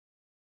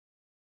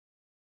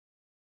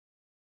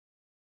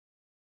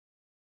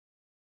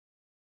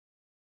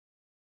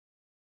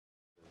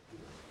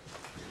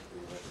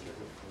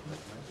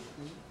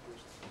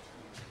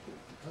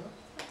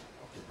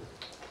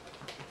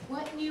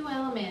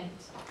element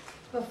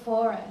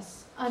before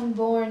us,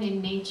 unborn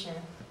in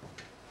nature.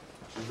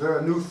 Is there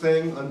a new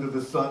thing under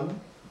the sun?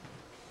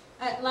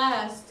 At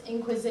last,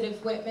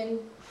 inquisitive Whitman,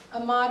 a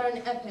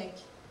modern epic,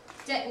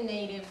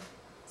 detonative,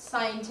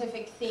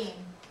 scientific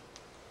theme.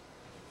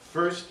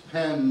 First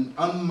pen,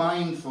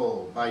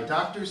 Unmindful, by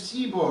Dr.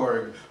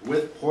 Seaborg,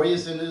 with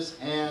poisonous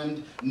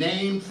hand,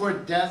 named for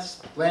death's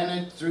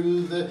planet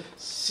through the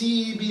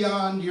sea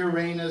beyond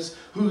Uranus,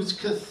 whose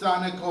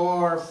chthonic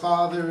ore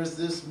fathers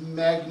this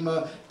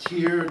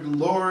magma-tiered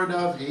lord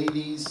of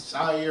Hades,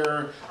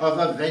 sire of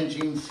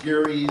avenging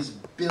furies,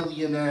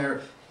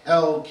 billionaire,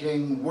 Hell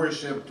King,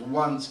 worshipped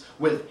once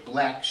with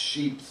black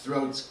sheep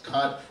throats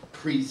cut,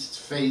 priest's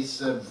face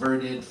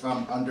averted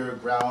from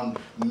underground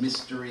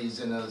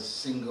mysteries in a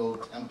single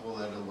temple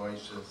at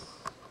Aloysius.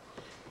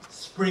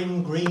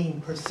 Spring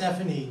green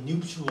Persephone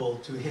nuptial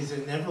to his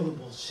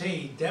inevitable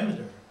shade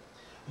Demeter,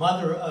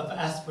 mother of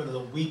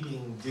Asphodel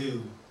weeping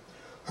dew.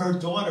 Her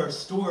daughter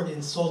stored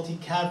in salty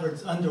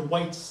caverns under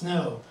white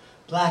snow,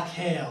 black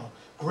hail,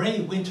 gray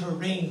winter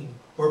rain,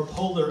 or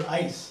polar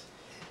ice.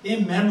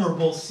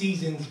 Immemorable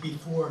seasons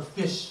before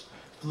fish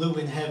flew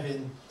in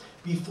heaven,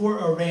 before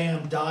a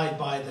ram died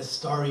by the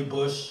starry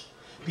bush,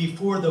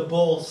 before the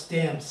bull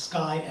stamped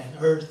sky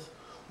and earth,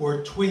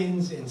 or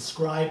twins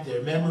inscribed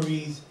their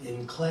memories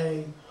in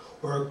clay,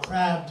 or a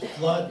crabbed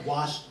flood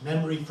washed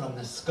memory from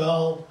the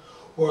skull,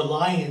 or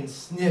lions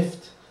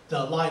sniffed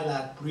the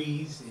lilac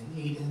breeze in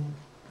Eden.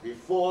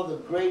 Before the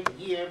great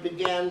year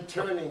began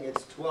turning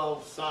its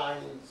 12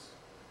 signs.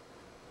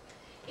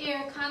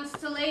 Ere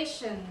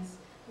constellations,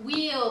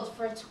 wheeled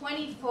for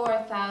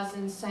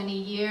 24,000 sunny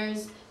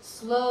years,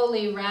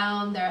 slowly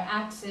round their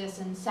axis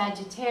in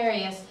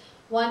Sagittarius,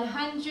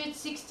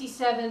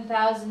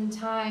 167,000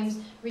 times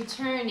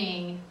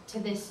returning to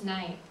this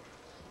night.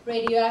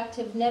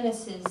 Radioactive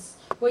nemesis,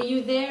 were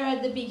you there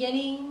at the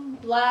beginning?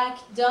 Black,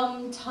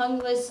 dumb,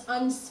 tongueless,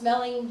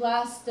 unsmelling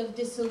blast of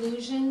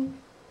disillusion?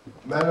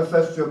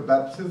 Manifest your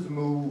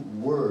baptismal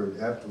word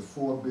after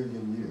 4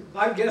 billion years.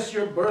 I guess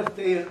your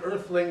birthday in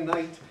earthling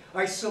night.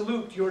 I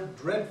salute your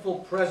dreadful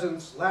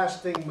presence,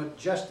 lasting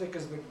majestic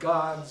as the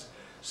gods.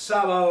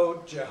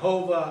 Sabaoth,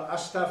 Jehovah,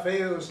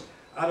 Astapheus,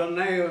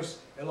 Adonaios,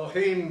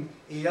 Elohim,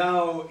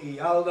 Iao,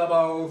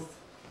 Ialdabaoth.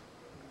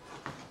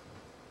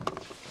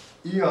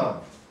 Eon,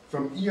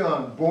 from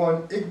Eon,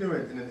 born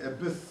ignorant in an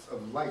abyss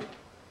of light.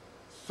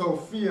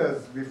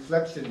 Sophia's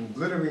reflection,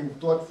 glittering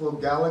thoughtful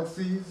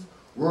galaxies,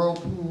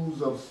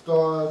 whirlpools of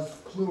stars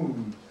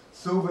plumed,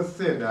 silver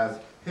thin as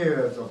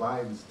hairs of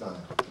Einstein.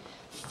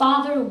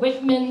 Father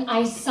Whitman,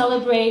 I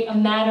celebrate a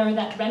matter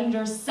that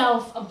renders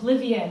self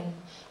oblivion,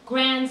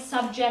 grand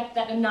subject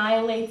that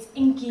annihilates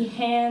inky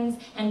hands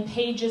and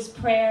pages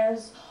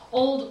prayers,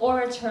 old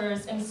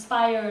orators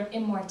inspired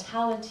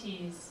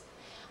immortalities.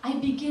 I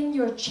begin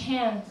your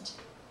chant,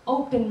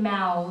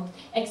 open-mouthed,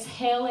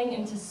 exhaling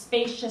into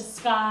spacious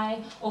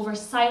sky over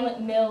silent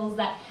mills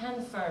that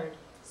Hanford,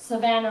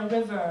 Savannah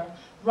River,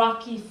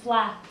 Rocky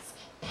Flats,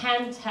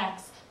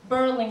 Pantex,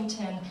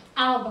 Burlington,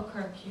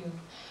 Albuquerque.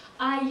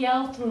 I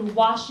yell through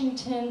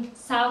Washington,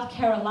 South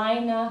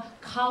Carolina,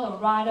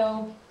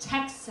 Colorado,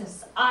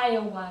 Texas,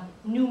 Iowa,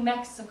 New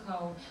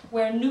Mexico,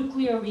 where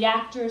nuclear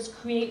reactors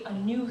create a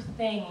new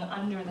thing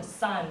under the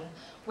sun,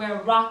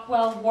 where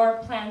Rockwell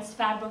war plants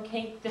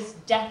fabricate this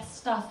death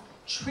stuff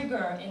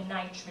trigger in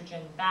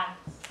nitrogen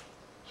vats.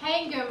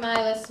 Hanger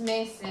Milas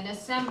Mason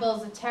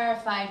assembles a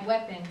terrified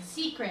weapon,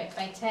 secret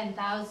by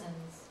 10,000s.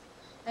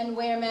 And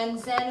where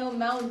Manzano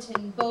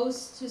Mountain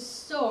boasts to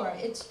store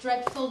its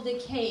dreadful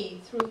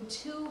decay through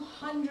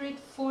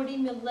 240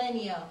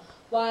 millennia,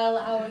 while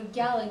our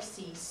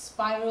galaxy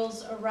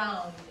spirals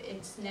around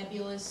its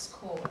nebulous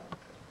core.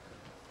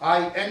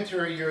 I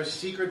enter your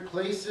secret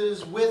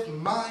places with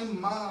my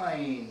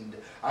mind.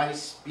 I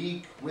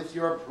speak with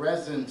your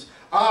presence.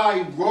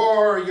 I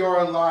roar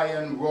your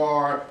lion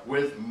roar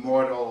with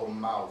mortal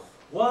mouth.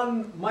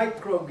 1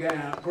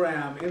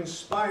 microgram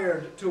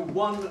inspired to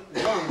 1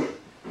 lung.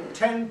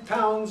 10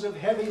 pounds of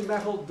heavy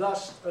metal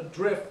dust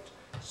adrift,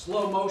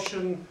 slow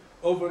motion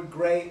over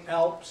gray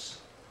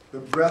Alps. The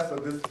breath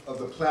of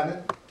the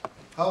planet,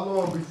 how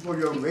long before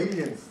your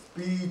radiance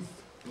speeds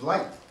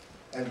light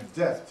and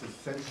death to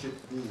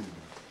sentient beings?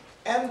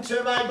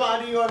 Enter my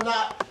body or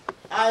not,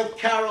 I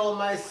carol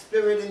my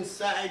spirit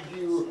inside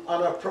you,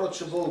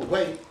 unapproachable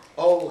weight.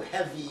 Oh,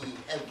 heavy,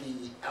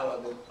 heavy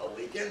element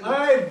awakened.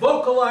 I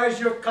vocalize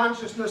your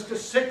consciousness to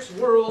 6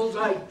 worlds.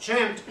 I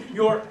chant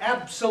your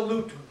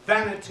absolute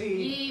vanity.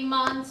 Ye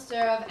monster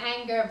of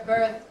anger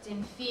birthed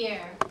in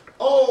fear.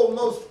 Oh,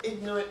 most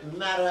ignorant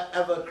matter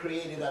ever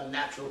created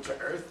unnatural to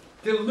earth.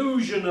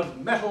 Delusion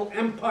of metal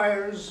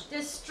empires.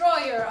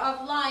 Destroyer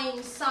of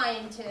lying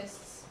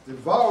scientists.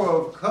 Devourer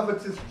of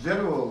covetous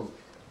generals,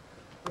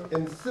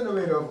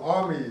 incinerator of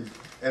armies,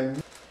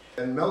 and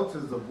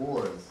melters of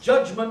wars.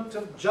 Judgment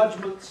of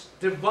judgments,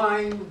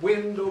 divine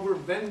wind over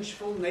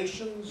vengeful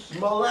nations.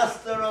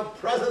 Molester of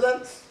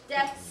presidents.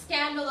 Death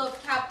scandal of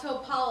capital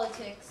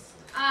politics.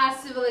 Ah,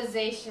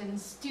 civilization,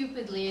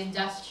 stupidly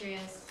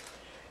industrious.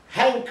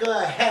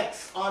 hanker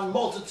hex on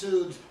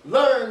multitudes,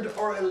 learned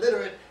or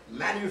illiterate,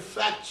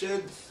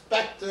 manufactured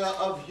specter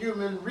of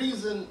human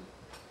reason.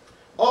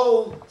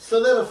 O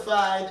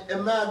solidified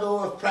imago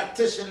of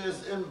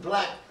practitioners in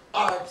black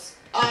arts,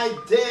 I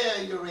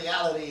dare your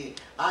reality.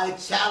 I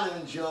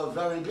challenge your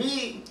very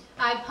being.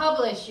 I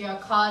publish your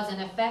cause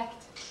and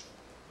effect.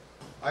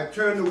 I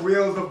turn the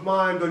wheels of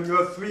mind on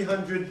your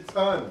 300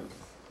 tons.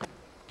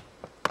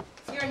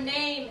 Your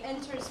name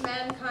enters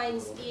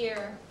mankind's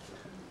ear.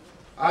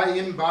 I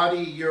embody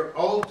your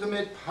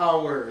ultimate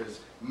powers.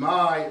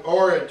 My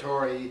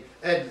oratory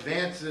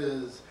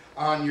advances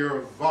on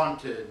your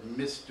vaunted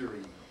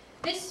mystery.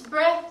 This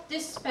breath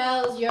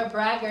dispels your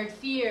braggart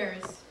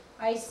fears.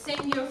 I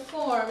sing your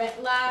form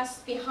at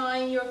last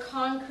behind your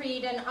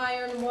concrete and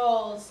iron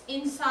walls,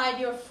 inside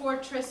your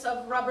fortress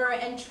of rubber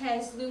and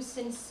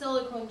translucent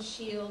silicone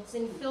shields,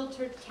 in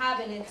filtered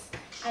cabinets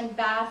and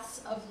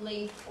baths of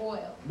lathe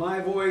oil.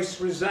 My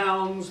voice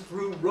resounds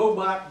through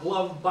robot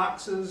glove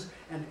boxes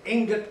and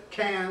ingot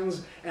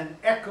cans and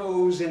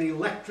echoes in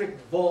electric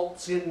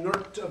vaults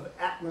inert of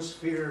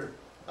atmosphere.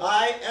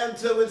 I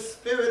enter with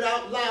spirit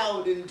out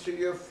loud into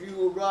your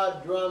few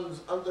rod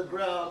drums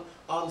underground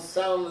on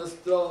soundless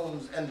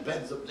thrones and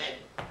beds of lead.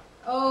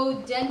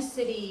 Oh,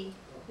 density,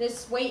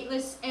 this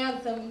weightless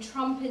anthem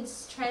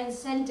trumpets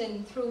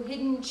transcendent through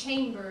hidden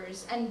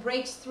chambers and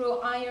breaks through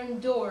iron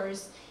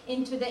doors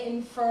into the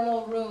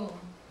infernal room.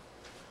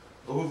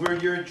 Over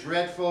your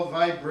dreadful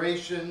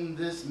vibration,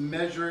 this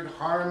measured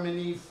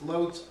harmony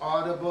floats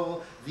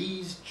audible.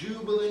 These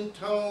jubilant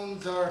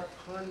tones are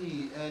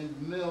honey and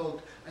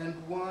milk and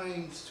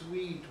wine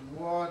sweet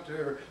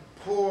water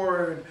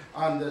poured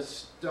on the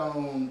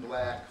stone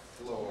black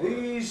floor.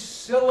 These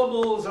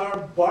syllables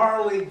are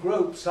barley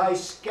groats I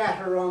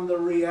scatter on the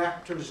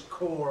reactor's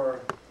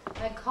core.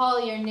 I call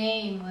your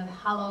name with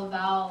hollow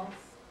vowels.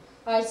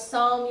 I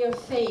psalm your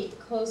fate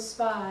close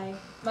by,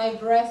 my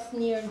breath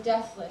near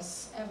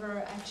deathless, ever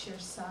at your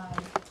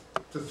side.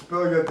 To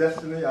spell your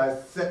destiny, I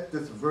set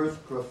this verse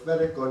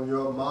prophetic on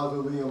your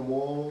mausoleum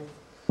walls,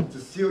 to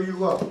seal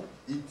you up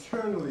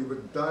eternally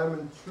with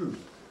diamond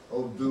truth,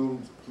 O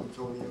doomed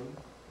Plutonium.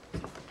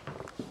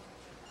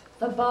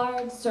 The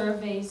bard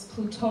surveys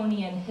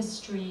Plutonian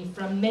history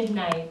from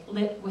midnight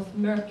lit with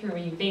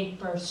mercury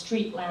vapor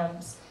street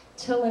lamps,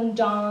 till in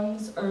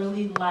dawn's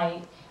early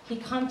light he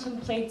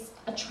contemplates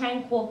a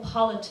tranquil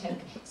politic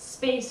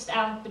spaced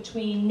out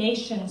between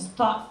nations'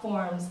 thought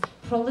forms,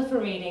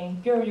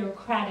 proliferating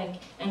bureaucratic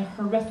and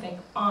horrific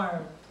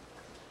arm.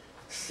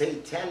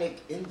 Satanic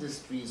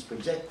industries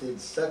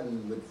projected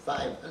sudden with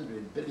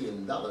 $500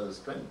 billion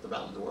strength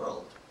around the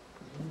world.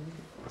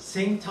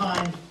 Same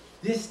time,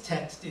 this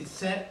text is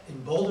set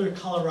in Boulder,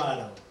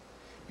 Colorado,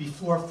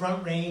 before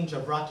Front Range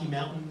of Rocky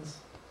Mountains,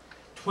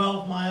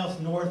 12 miles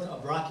north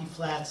of Rocky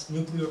Flats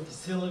nuclear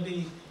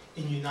facility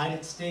in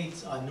United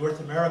States on North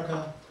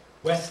America,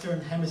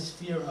 Western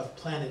Hemisphere of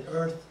planet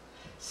Earth,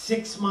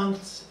 6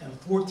 months and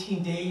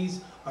 14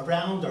 days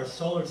around our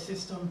solar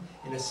system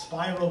in a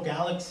spiral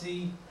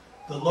galaxy,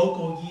 the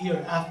local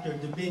year after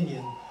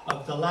dominion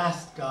of the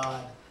last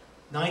god,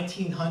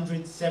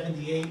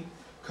 1978,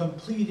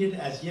 completed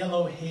as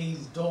yellow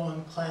haze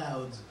dawn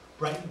clouds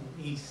brighten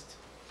east.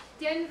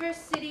 Denver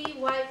City,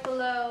 white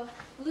below,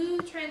 blue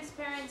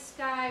transparent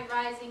sky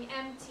rising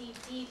empty,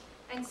 deep,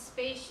 and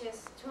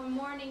spacious to a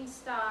morning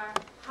star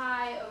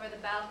high over the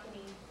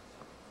balcony.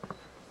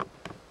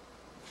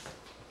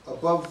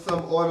 Above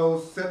some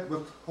autos set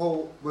with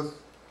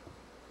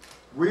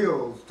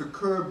wheels to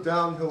curb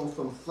downhill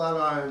from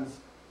Flatiron's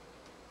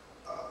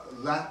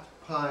Lat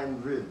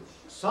Pine Ridge.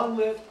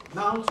 Sunlit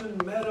mountain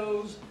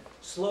meadows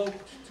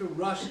sloped to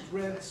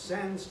rust-red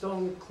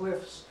sandstone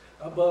cliffs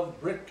above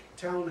brick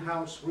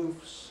townhouse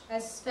roofs.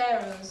 As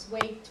sparrows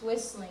waked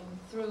whistling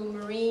through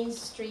marine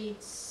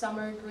streets'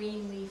 summer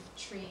green leaf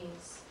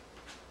trees.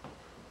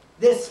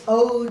 This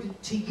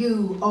ode to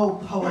you, O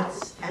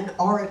poets and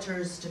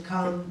orators to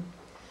come.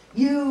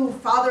 You,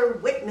 Father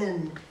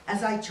Whitman,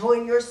 as I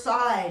join your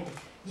side.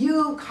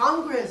 You,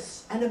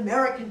 Congress and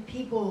American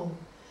people.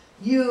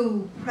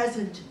 You,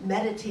 present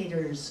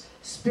meditators,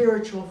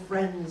 spiritual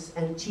friends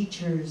and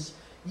teachers.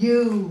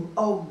 You,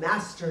 O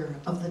master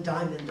of the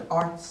diamond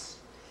arts.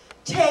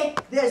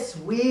 Take this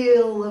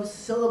wheel of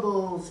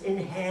syllables in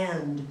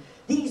hand,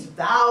 these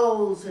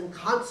vowels and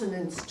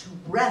consonants to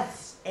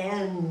breath's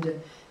end.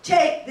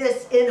 Take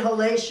this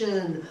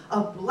inhalation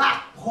of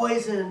black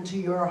poison to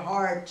your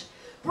heart.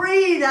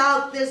 Breathe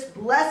out this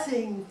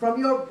blessing from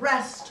your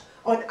breast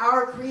on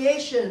our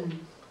creation.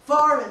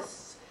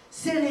 Forests,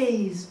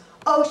 cities,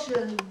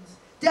 oceans,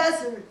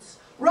 deserts,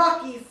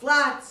 rocky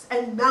flats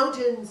and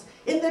mountains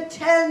in the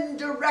 10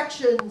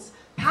 directions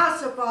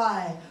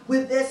pacify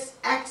with this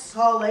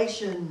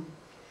exhalation.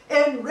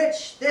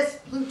 Enrich this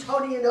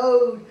Plutonian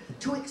ode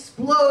to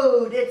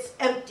explode its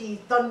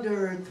empty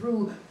thunder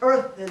through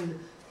earthen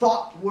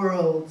thought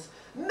worlds.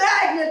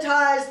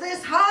 Magnetize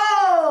this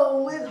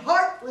howl with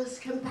heartless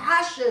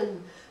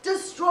compassion.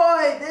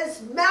 Destroy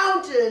this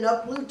mountain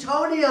of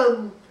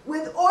plutonium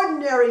with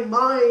ordinary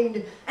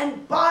mind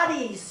and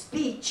body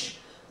speech.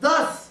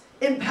 Thus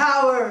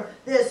Empower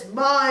this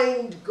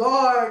mind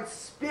guard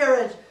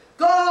spirit.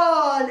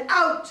 Gone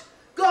out,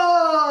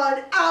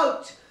 gone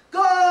out,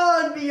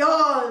 gone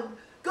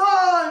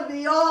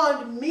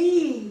beyond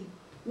me.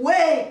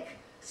 Wake,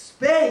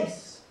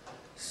 space,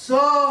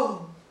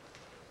 so,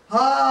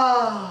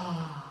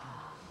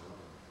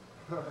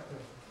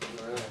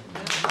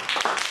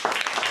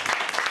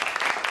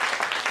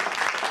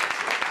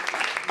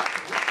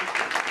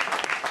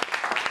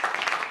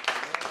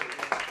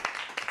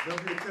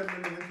 There'll be a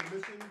 10-minute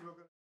intermission.